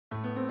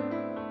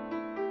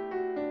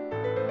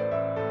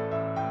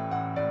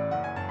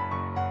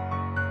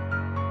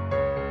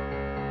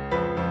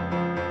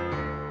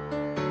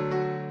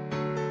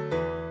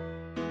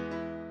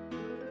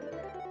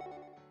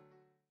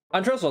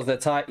Huntress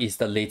Rosetta is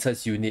the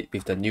latest unit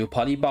with the new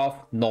party buff,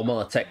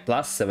 normal attack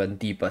plus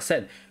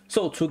 70%.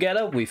 So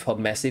together with her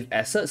massive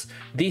assets,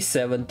 this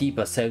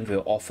 70%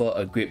 will offer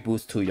a great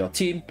boost to your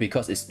team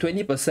because it's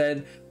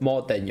 20%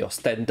 more than your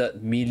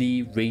standard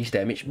melee range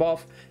damage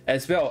buff,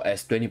 as well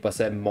as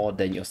 20% more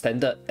than your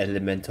standard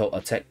elemental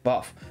attack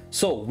buff.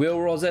 So will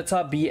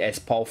Rosetta be as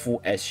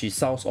powerful as she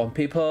sounds on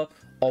paper,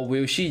 or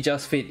will she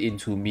just fade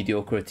into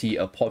mediocrity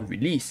upon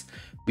release?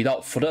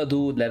 Without further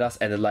ado, let us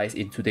analyze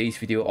in today's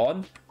video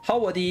on how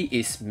worthy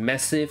is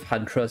massive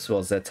Huntress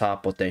Rosetta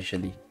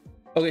potentially.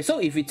 Okay, so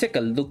if we take a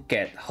look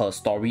at her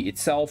story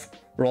itself,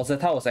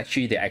 Rosetta was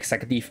actually the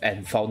executive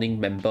and founding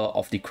member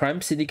of the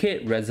crime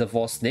syndicate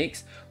Reservoir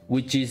Snakes,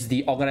 which is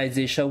the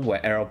organization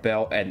where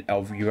Arabelle and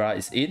Elvira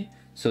is in.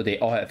 So they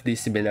all have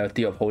this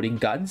similarity of holding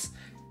guns.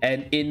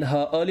 And in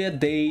her earlier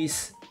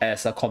days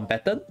as a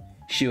combatant,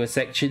 she was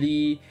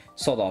actually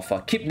sort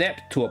of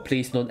kidnapped to a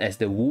place known as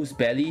the Wolf's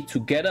Belly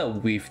together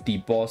with the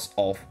boss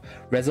of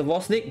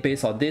Reservoir Snake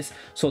based on this.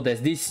 So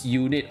there's this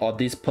unit or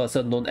this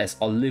person known as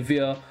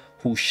Olivia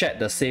who shared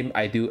the same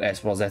ideal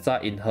as Rosetta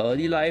in her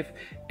early life,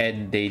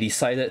 and they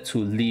decided to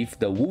leave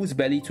the Wolf's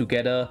Belly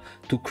together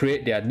to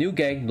create their new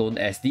gang known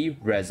as the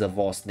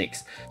Reservoir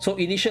Snakes. So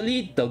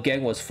initially the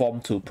gang was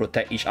formed to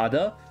protect each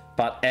other,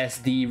 but as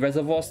the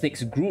Reservoir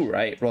Snakes grew,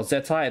 right,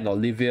 Rosetta and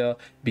Olivia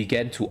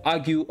began to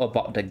argue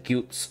about the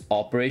guild's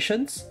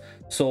operations.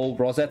 So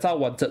Rosetta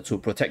wanted to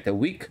protect the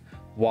weak,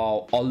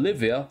 while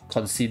Olivia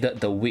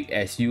considered the weak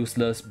as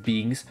useless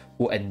beings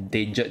who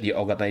endangered the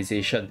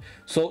organization.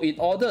 So in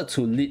order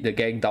to lead the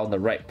gang down the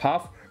right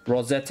path,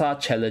 Rosetta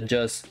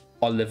challenges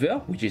Olivia,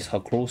 which is her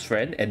close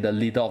friend and the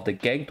leader of the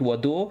gang, to a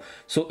duel.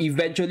 So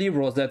eventually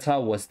Rosetta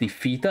was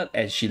defeated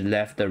and she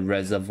left the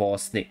Reservoir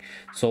Snake.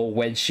 So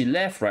when she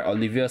left, right,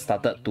 Olivia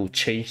started to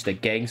change the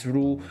gang's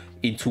rule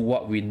into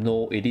what we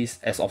know it is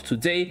as of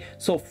today.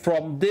 So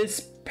from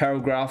this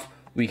paragraph,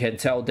 we can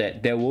tell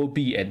that there will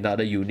be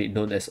another unit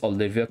known as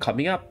Olivia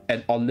coming up,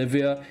 and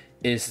Olivia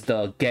is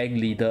the gang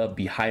leader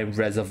behind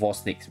Reservoir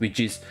Snakes, which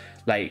is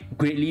like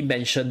greatly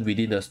mentioned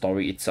within the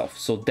story itself.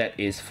 So that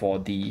is for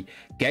the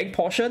gang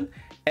portion.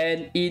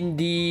 And in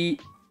the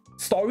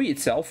story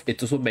itself,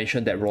 it's also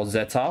mentioned that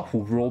Rosetta,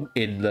 who roamed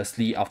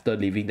aimlessly after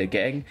leaving the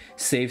gang,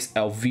 saves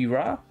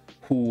Elvira,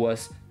 who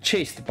was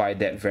chased by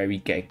that very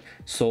gang.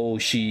 So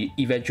she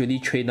eventually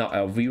trained out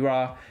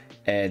Elvira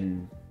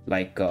and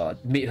made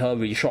her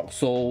really shocked.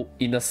 So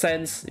in a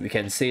sense, we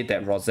can say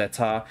that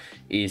Rosetta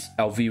is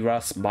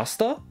Elvira's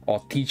master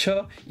or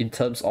teacher in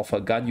terms of her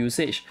gun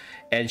usage,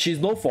 and she's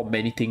known for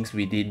many things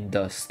within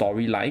the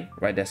storyline,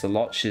 right? There's a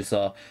lot. She's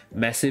a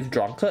massive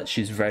drunkard,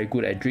 she's very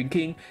good at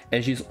drinking,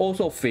 and she's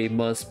also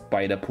famous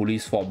by the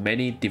police for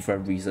many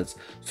different reasons.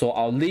 So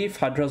I'll leave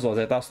Huntress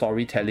Rosetta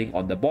storytelling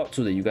on the board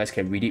so that you guys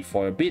can read it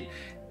for a bit.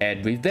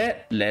 And with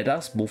that, let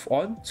us move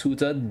on to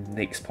the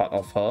next part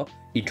of her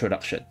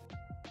introduction.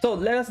 So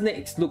let us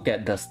next look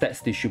at the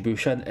stats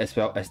distribution as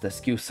well as the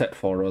skill set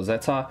for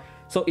Rosetta.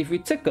 So if we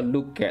take a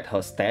look at her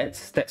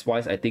stats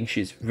wise, I think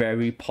she's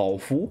very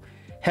powerful,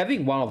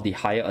 having one of the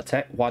higher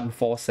attack,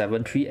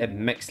 1473 at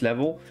max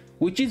level,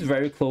 which is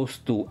very close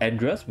to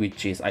Andreas,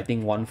 which is I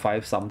think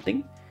 15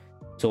 something.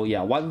 So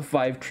yeah,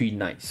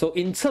 1539. So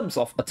in terms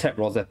of attack,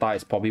 Rosetta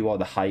is probably one of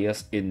the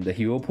highest in the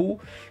hero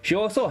pool. She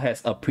also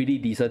has a pretty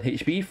decent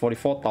HP,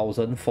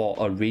 44,000 for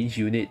a range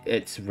unit.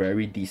 It's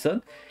very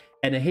decent.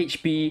 And a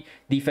HP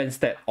defense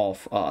stat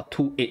of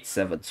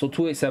 287. So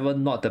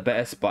 287, not the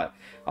best, but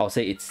I'll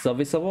say it's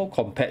serviceable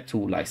compared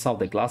to like some of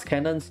the glass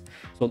cannons.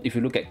 So if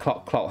you look at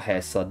Cloud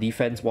has a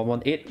defense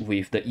 118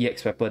 with the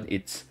EX weapon,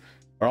 it's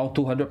around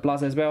 200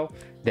 plus as well.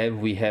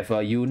 Then we have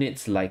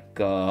units like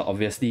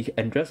obviously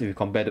Andreas. If you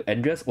compare to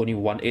Andreas, only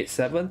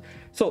 187.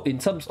 So in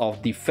terms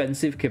of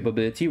defensive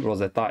capability,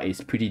 Rosetta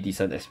is pretty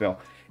decent as well.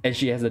 And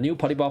she has a new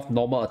party buff,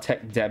 normal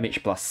attack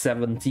damage plus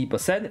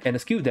 70% and a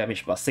skill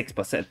damage plus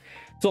 6%.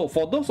 So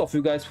for those of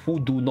you guys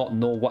who do not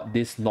know what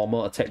this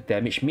normal attack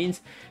damage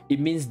means, it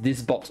means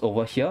this box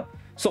over here.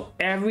 So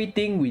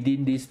everything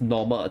within this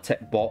normal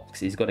attack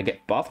box is going to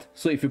get buffed.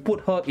 So if you put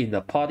her in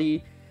the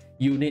party,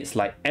 units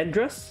like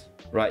Andreas,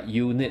 right,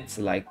 units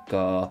like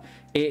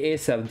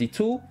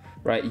AA72,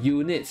 right,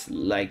 units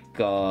like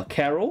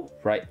Carol,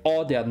 right,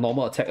 all their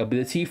normal attack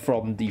ability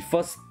from the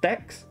first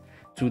stacks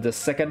to the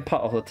second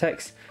part of the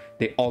text,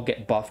 they all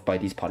get buffed by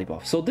this party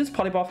buff. So this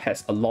party buff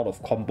has a lot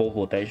of combo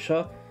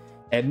potential,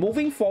 and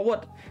moving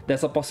forward,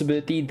 there's a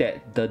possibility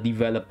that the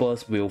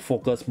developers will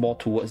focus more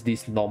towards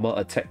this normal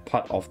attack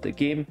part of the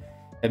game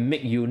and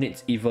make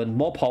units even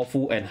more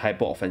powerful and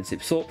hyper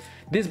offensive. So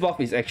this buff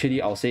is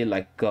actually, I'll say,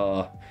 like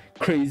a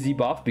crazy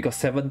buff because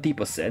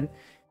 70%,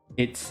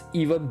 it's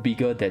even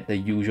bigger than the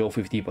usual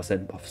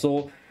 50% buff.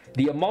 So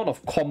the amount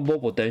of combo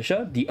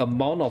potential, the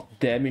amount of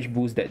damage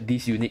boost that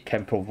this unit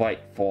can provide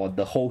for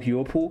the whole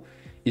hero pool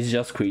is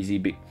just crazy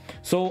big.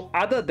 So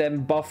other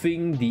than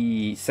buffing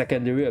the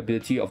secondary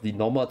ability of the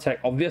normal attack,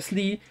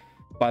 obviously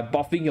by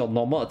buffing your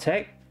normal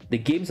attack, the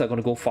games are going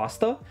to go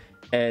faster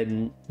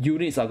and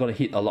units are going to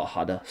hit a lot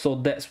harder. So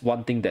that's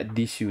one thing that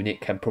this unit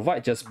can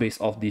provide just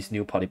based off this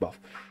new party buff.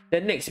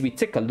 Then next we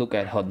take a look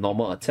at her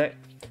normal attack.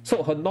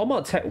 So her normal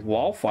attack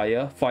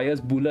Wildfire fires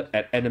bullet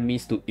at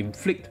enemies to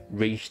inflict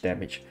range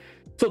damage.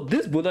 So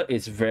this bullet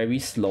is very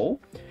slow,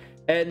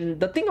 and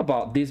the thing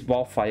about this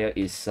Wildfire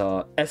is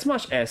as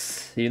much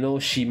as, you know,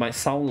 she might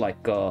sound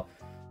like a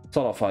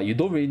sort of you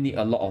don't really need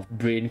a lot of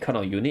brain kind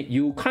of unit,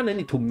 you kind of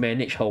need to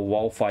manage her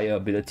Wildfire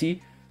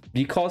ability,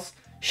 because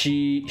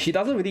she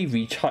doesn't really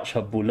recharge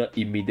her bullet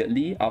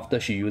immediately after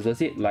she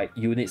uses it, like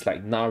units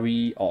like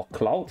Nari or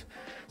Cloud.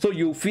 So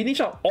you finish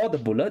up all the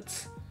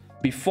bullets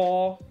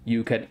before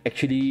you can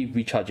actually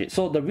recharge it.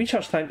 So the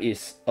recharge time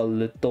is a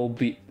little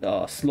bit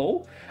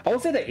slow. I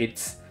would say that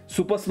it's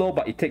super slow,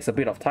 but it takes a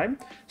bit of time.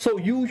 So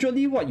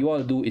usually what you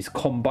want to do is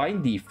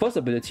combine the first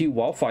ability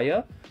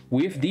Wildfire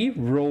with the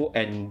roll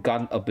and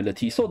gun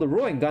ability. So the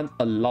roll and gun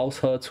allows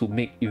her to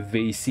make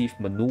evasive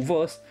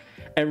maneuvers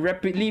and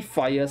rapidly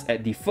fires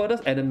at the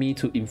furthest enemy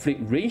to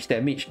inflict range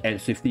damage and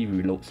swiftly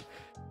reloads.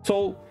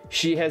 So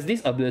she has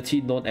this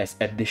ability known as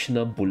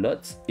additional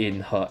bullets in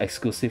her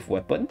exclusive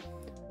weapon,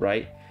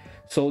 right?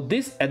 So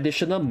this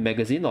additional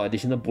magazine or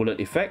additional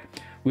bullet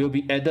effect will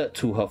be added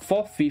to her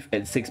 4th, 5th,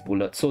 and 6th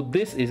bullet. So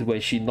this is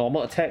when she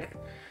normal attack,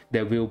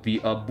 there will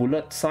be a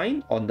bullet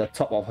sign on the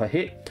top of her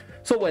head.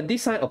 So when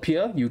this sign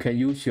appears, you can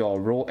use your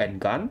roll and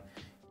gun.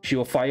 She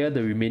will fire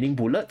the remaining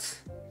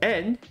bullets,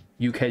 and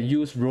you can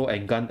use roll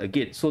and gun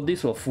again. So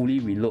this will fully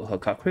reload her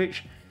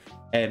cartridge.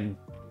 And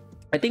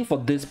I think for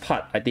this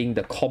part, I think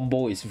the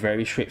combo is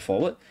very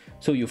straightforward.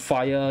 So you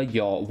fire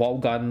your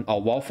wild gun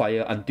or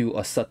Wildfire until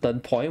a certain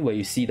point where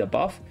you see the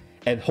buff,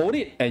 and hold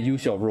it and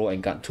use your roll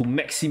and gun to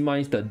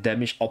maximize the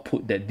damage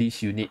output that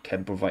this unit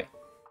can provide.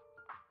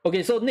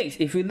 Okay, so next,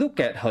 if we look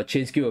at her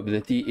chain skill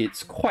ability,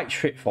 it's quite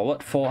straightforward.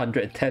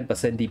 410%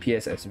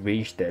 DPS as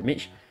range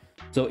damage.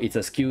 So it's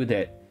a skill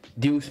that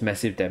deals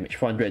massive damage.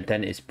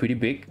 410 is pretty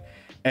big.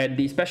 And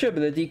the special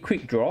ability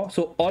Quick Draw,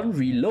 so on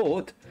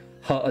reload,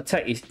 her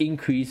attack is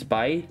increased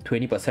by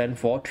 20%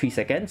 for 3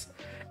 seconds.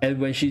 And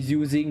when she's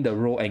using the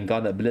roll and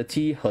gun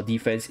ability, her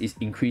defense is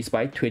increased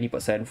by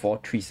 20% for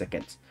 3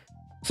 seconds.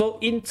 So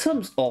in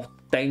terms of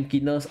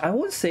tankiness, I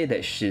won't say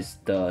that she's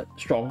the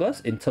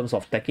strongest in terms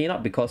of tanking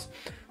up, because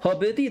her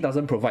ability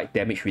doesn't provide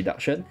damage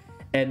reduction.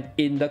 And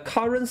in the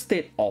current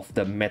state of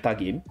the meta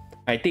game,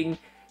 I think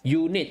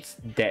units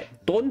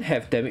that don't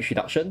have damage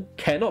reduction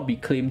cannot be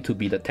claimed to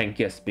be the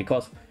tankiest,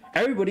 because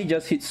everybody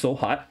just hits so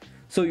hard.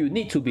 So you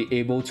need to be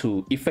able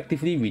to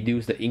effectively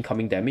reduce the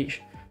incoming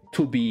damage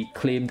to be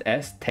claimed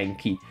as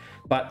tanky.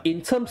 But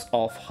in terms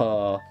of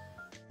her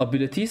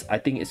abilities, I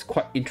think it's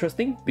quite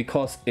interesting,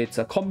 because it's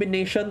a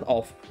combination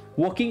of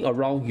working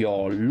around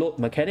your load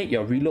mechanic,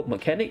 your reload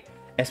mechanic,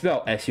 as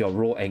well as your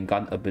roll and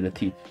gun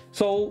ability.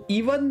 So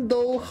even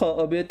though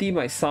her ability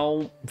might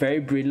sound very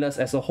brainless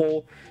as a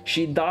whole,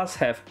 she does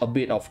have a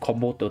bit of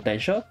combo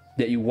potential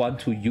that you want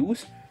to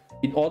use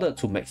in order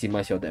to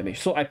maximize your damage.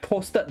 So I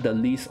posted the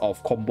list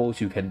of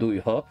combos you can do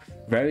with her.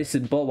 Very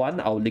simple one.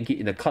 I'll link it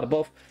in the card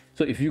above.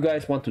 So if you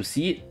guys want to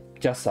see it,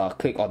 just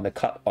click on the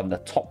card on the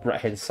top right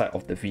hand side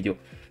of the video.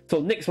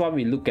 So next one,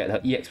 we look at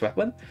her EX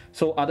weapon.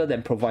 So other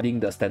than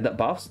providing the standard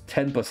buffs,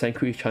 10%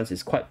 crit chance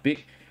is quite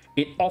big.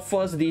 It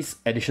offers this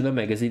additional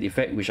magazine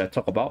effect, which I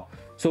talk about.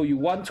 So you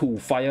want to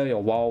fire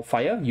your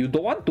Wildfire. You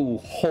don't want to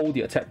hold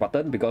the attack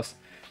button, because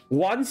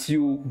once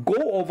you go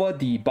over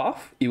the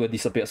buff, it will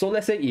disappear. So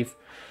let's say if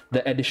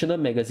the additional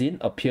magazine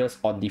appears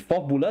on the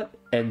 4th bullet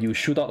and you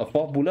shoot out the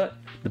 4th bullet,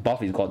 the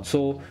buff is gone.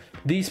 So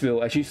this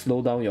will actually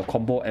slow down your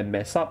combo and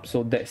mess up.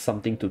 So that's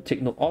something to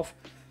take note of.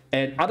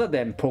 And other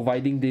than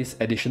providing this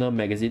additional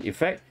magazine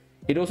effect,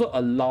 it also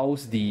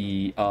allows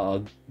the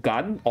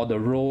gun or the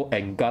roll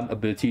and gun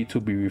ability to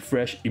be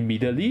refreshed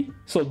immediately.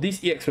 So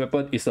this EX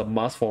weapon is a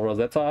must for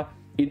Rosetta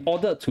in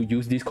order to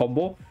use this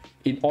combo,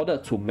 in order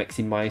to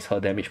maximize her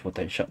damage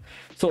potential.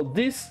 So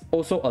this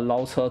also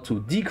allows her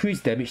to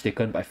decrease damage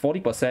taken by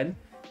 40%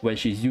 when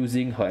she's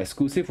using her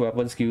exclusive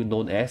weapon skill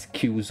known as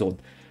Q Zone.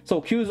 So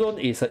Q Zone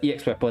is an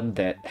EX weapon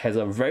that has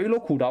a very low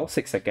cooldown,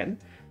 6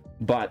 seconds.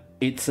 But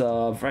it's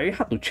very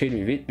hard to chain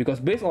with it, because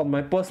based on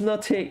my personal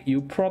take,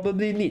 you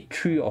probably need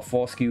 3 or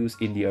 4 skills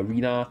in the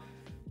arena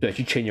to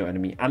actually chain your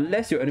enemy.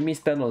 Unless your enemy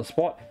stand on the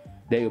spot,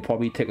 then you'll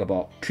probably take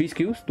about 3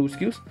 skills, 2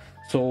 skills.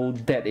 So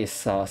that is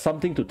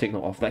something to take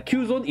note of. Like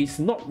Q Zone is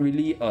not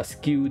really a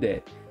skill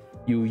that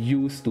you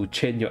use to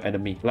chain your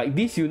enemy. Like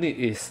this unit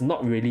is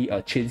not really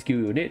a chain skill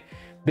unit.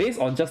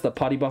 Based on just the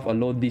party buff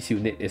alone, this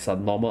unit is a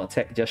normal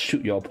attack. Just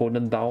shoot your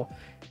opponent down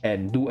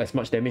and do as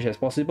much damage as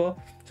possible.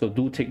 So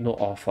do take note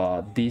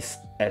of this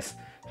as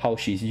how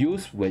she's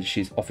used when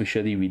she's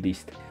officially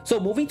released. So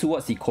moving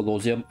towards the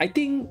Colosseum, I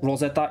think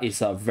Rosetta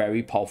is a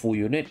very powerful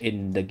unit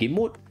in the game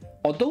mode.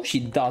 Although she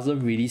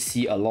doesn't really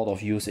see a lot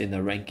of use in the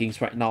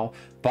rankings right now,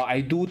 but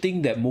I do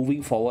think that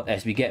moving forward,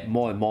 as we get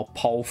more and more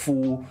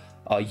powerful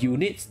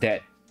units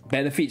that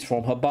benefits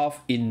from her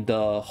buff in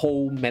the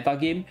whole meta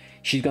game,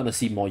 she's gonna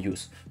see more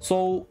use.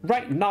 So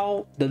right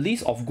now, the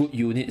list of good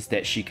units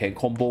that she can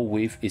combo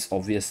with is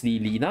obviously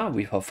Lina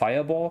with her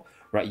fireball,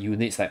 right?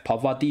 Units like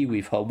Parvati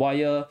with her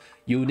wire,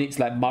 units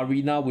like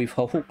Marina with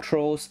her hook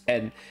throws,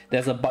 and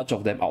there's a bunch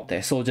of them out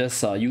there. So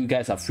just you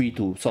guys are free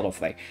to sort of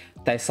like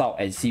test out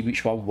and see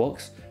which one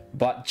works.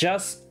 But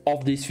just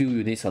of these few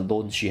units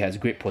alone, she has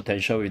great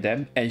potential with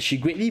them, and she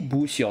greatly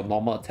boosts your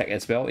normal attack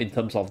as well in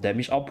terms of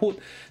damage output.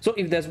 So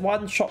if there's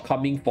one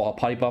shortcoming for her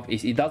party buff,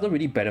 is it doesn't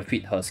really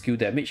benefit her skill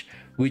damage,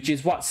 which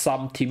is what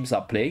some teams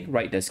are playing,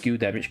 right? The skill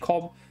damage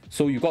comp.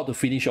 So you got to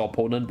finish your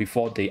opponent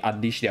before they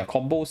unleash their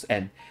combos,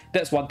 and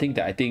that's one thing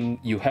that I think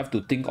you have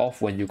to think of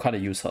when you kind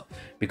of use her,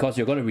 because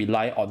you're going to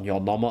rely on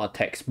your normal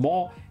attacks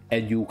more,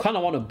 and you kind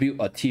of want to build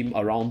a team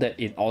around that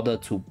in order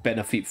to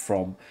benefit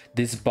from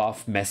this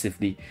buff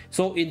massively.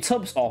 So in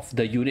terms of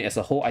the unit as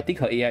a whole, I think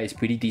her AI is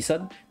pretty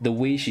decent. The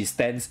way she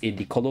stands in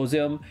the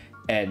Colosseum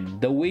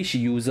and the way she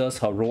uses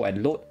her roll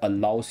and load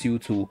allows you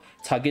to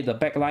target the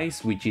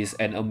backlines, which is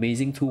an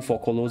amazing tool for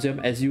Colosseum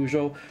as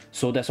usual.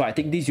 So that's why I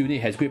think this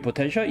unit has great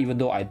potential, even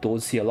though I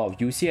don't see a lot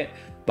of use yet.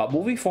 But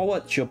moving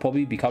forward, she'll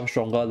probably become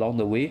stronger along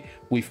the way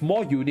with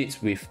more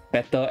units with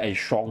better and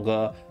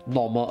stronger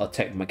normal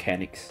attack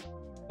mechanics.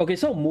 Okay,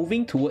 so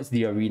moving towards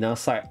the arena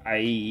side,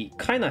 I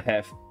kind of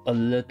have a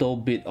little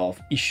bit of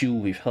issue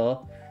with her,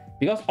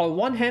 because on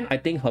one hand, I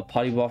think her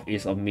party buff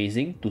is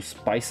amazing to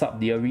spice up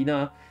the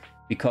arena,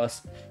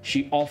 because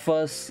she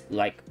offers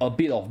like a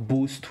bit of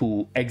boost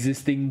to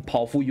existing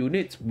powerful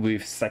units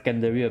with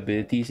secondary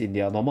abilities in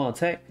their normal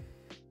attack.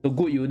 So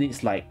good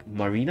units like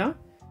Marina,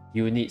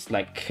 units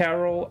like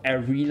Carol,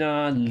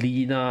 Arena,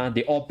 Lina,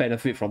 they all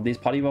benefit from this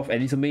party buff,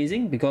 and it's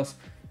amazing because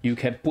you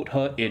can put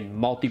her in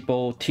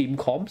multiple team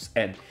comps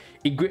and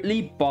it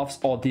greatly buffs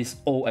all these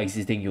old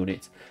existing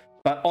units.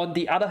 But on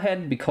the other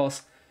hand,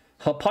 because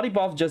her party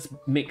buff just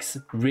makes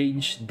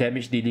range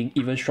damage dealing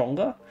even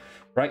stronger,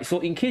 right?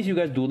 So in case you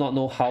guys do not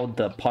know how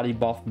the party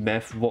buff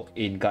math work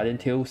in Guardian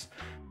Tales,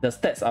 the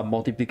stats are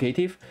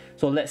multiplicative.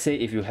 So let's say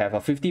if you have a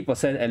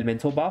 50%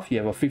 elemental buff, you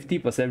have a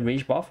 50%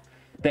 range buff,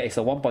 that is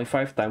a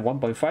 1.5 times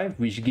 1.5,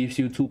 which gives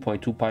you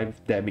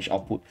 2.25 damage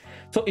output.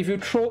 So if you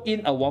throw in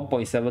a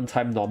 1.7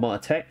 times normal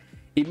attack,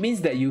 it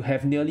means that you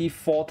have nearly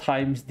 4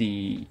 times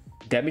the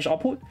damage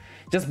output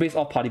just based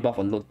off party buff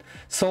alone.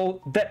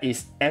 So that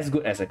is as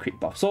good as a crit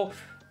buff. So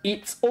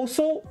it's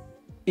also,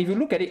 if you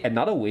look at it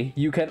another way,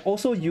 you can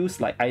also use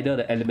like either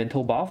the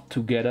elemental buff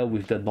together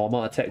with the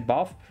normal attack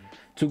buff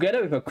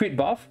together with a crit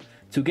buff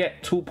to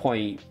get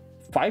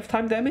 2.5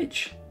 times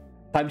damage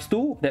times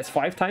 2, that's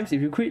 5 times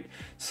if you crit.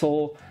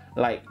 So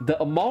like the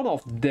amount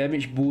of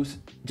damage boost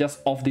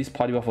just off this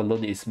party buff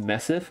alone is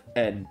massive,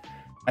 and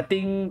I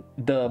think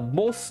the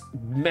most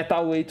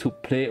meta way to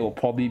play will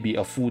probably be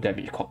a full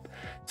damage comp.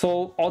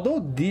 So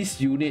although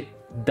this unit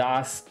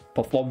does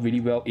perform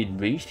really well in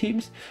range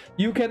teams,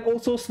 you can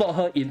also slot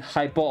her in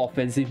hyper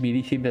offensive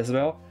melee teams as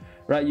well,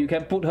 right? You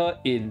can put her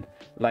in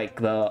like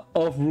the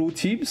Earth Rule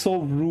team, so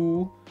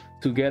Rule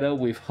together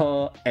with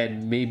her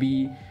and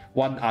maybe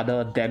one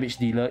other damage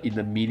dealer in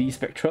the melee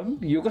spectrum,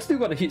 you're still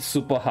gonna hit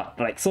super hard.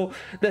 Like, so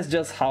that's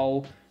just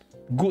how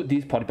good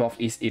this party buff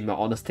is in my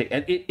honest take,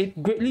 and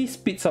it greatly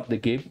speeds up the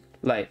game.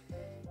 Like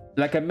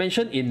I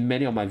mentioned in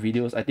many of my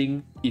videos, I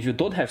think if you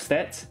don't have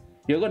stats,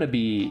 you're gonna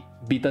be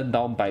beaten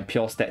down by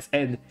pure stats,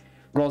 and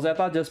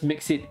Rosetta just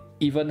makes it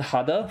even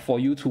harder for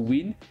you to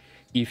win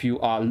if you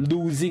are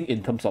losing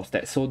in terms of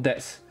stats. So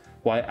that's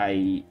why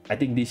I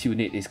think this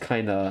unit is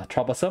kind of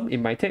troublesome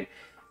in my take,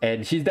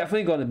 and she's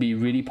definitely going to be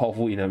really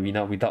powerful in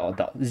arena without a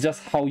doubt. It's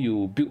just how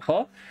you build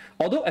her.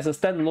 Although as a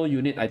standalone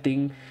unit, I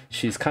think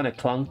she's kind of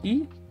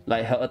clunky.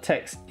 Like her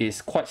attacks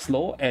is quite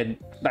slow, and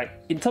like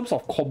in terms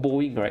of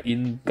comboing, right,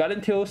 in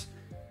Guardian Tales,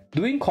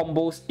 doing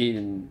combos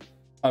in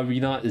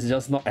arena is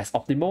just not as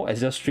optimal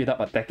as just straight up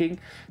attacking.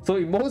 So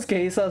in most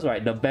cases,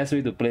 right, the best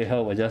way to play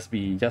her will just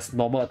be just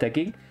normal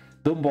attacking.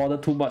 Don't bother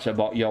too much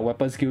about your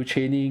weapon skill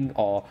chaining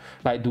or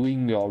like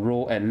doing your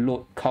roll and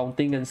load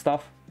counting and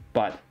stuff,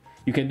 but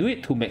you can do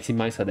it to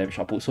maximize her damage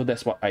output. So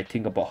that's what I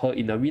think about her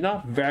in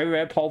arena. Very,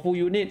 very powerful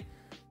unit,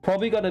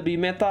 probably gonna be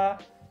meta,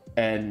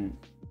 and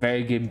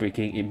very game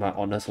breaking in my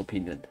honest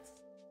opinion.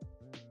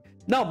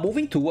 Now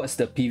moving towards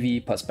the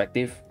PvE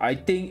perspective, I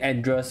think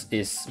Andrus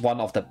is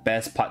one of the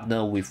best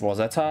partner with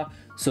Rosetta.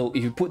 So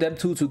if you put them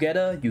two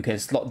together, you can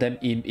slot them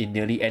in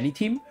nearly any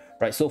team,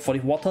 right? So for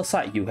the water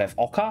side, you have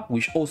Orca,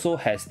 which also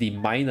has the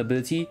mine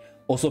ability,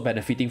 also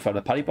benefiting from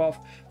the party buff.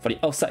 For the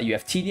earth side, you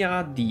have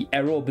Tinia, the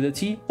arrow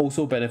ability,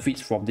 also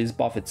benefits from this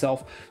buff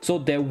itself. So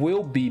there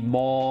will be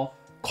more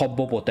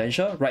combo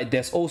potential, right?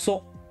 There's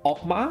also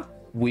Ogma,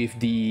 with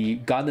the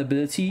gun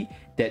ability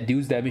that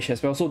deals damage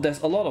as well. So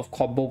there's a lot of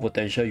combo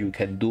potential you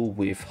can do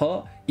with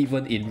her,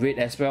 even in raid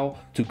as well,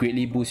 to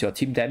greatly boost your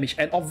team damage.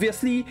 And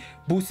obviously,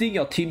 boosting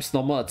your team's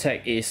normal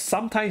attack is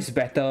sometimes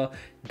better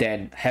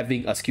than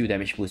having a skill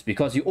damage boost,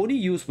 because you only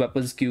use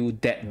weapon skill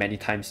that many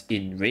times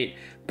in raid,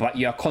 but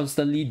you are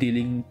constantly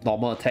dealing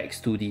normal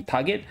attacks to the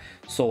target.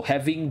 So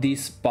having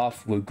this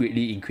buff will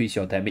greatly increase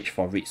your damage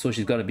for raid. So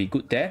she's gonna be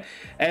good there.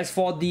 As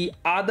for the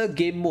other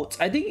game modes,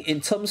 I think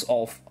in terms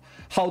of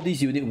how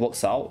this unit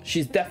works out,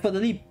 she's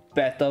definitely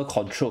better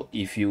controlled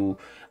if you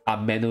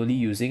are manually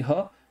using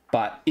her,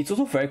 but it's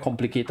also very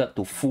complicated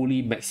to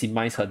fully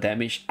maximize her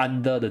damage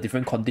under the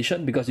different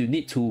conditions, because you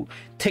need to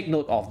take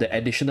note of the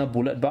additional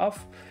bullet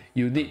buff,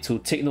 you need to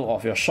take note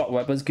of your short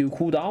weapon skill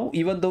cooldown,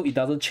 even though it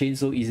doesn't change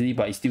so easily,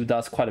 but it still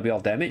does quite a bit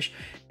of damage,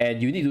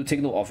 and you need to take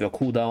note of your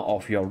cooldown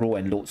of your roll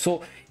and load.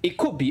 So it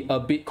could be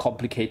a bit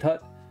complicated,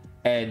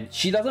 and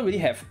she doesn't really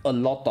have a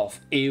lot of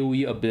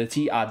AoE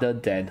ability other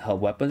than her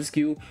weapon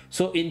skill.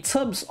 So in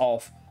terms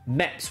of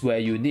maps where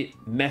you need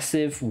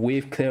massive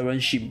wave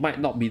clearance, she might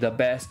not be the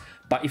best.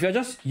 But if you're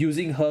just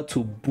using her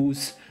to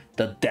boost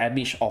the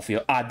damage of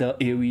your other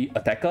AoE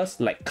attackers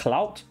like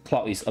Cloud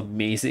is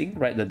amazing,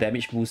 right? The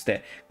damage boost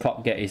that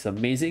Cloud get is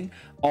amazing.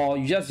 Or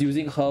you're just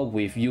using her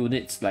with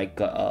units like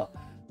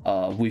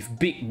with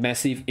big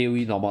massive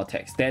AoE normal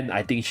attacks, then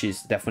I think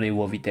she's definitely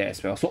worth it there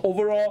as well. So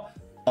overall,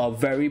 a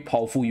very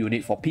powerful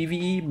unit for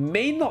PvE.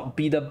 May not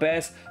be the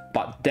best,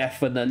 but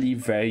definitely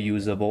very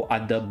usable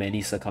under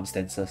many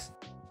circumstances.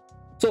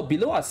 So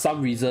below are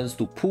some reasons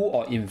to pull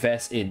or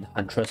invest in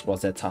Huntress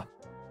Rosetta.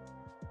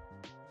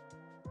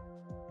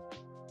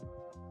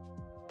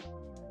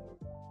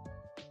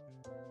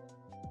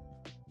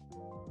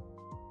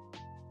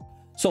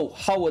 So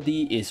how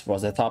worthy is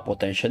Rosetta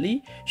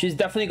potentially? She's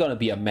definitely going to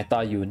be a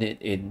meta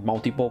unit in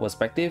multiple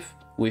perspectives,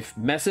 with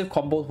massive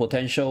combo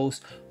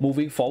potentials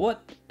moving forward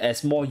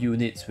as more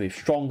units with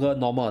stronger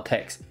normal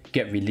attacks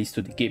get released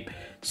to the game.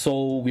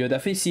 So we'll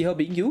definitely see her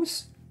being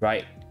used,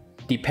 right?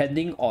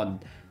 Depending on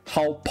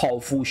how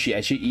powerful she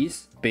actually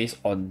is based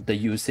on the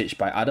usage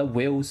by other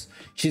whales,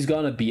 she's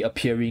gonna be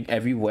appearing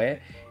everywhere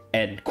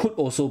and could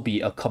also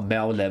be a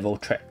Camel level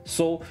threat.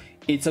 So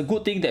it's a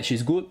good thing that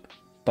she's good,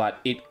 but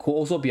it could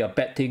also be a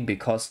bad thing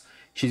because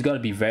she's gonna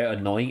be very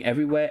annoying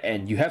everywhere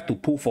and you have to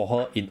pull for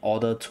her in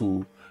order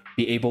to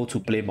be able to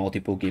play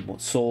multiple game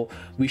modes. So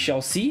we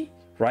shall see,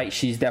 right?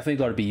 She's definitely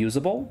gonna be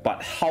usable,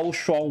 but how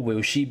strong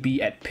will she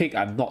be at peak?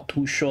 I'm not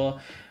too sure,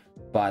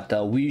 but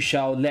we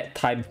shall let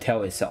time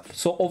tell itself.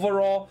 So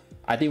overall,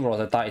 I think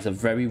Rosetta is a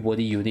very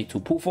worthy unit to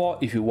pull for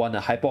if you want a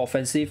hyper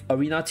offensive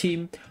arena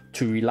team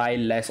to rely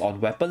less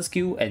on weapon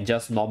skill and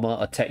just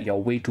normal attack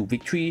your way to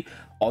victory,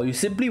 or you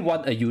simply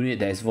want a unit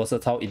that is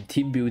versatile in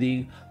team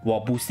building while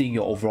boosting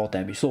your overall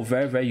damage. So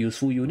very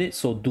useful unit,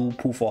 so do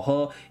pull for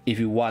her if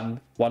you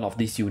want one of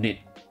these unit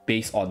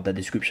based on the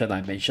description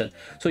I mentioned.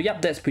 So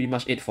yep, that's pretty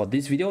much it for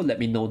this video. Let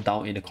me know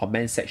down in the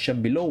comment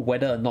section below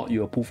whether or not you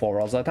will pull for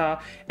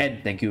Rosetta,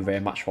 and thank you very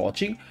much for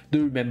watching.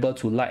 Do remember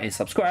to like and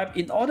subscribe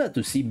in order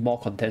to see more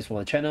content from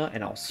the channel,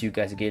 and I'll see you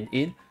guys again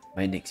in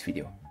my next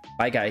video.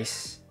 Bye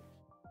guys.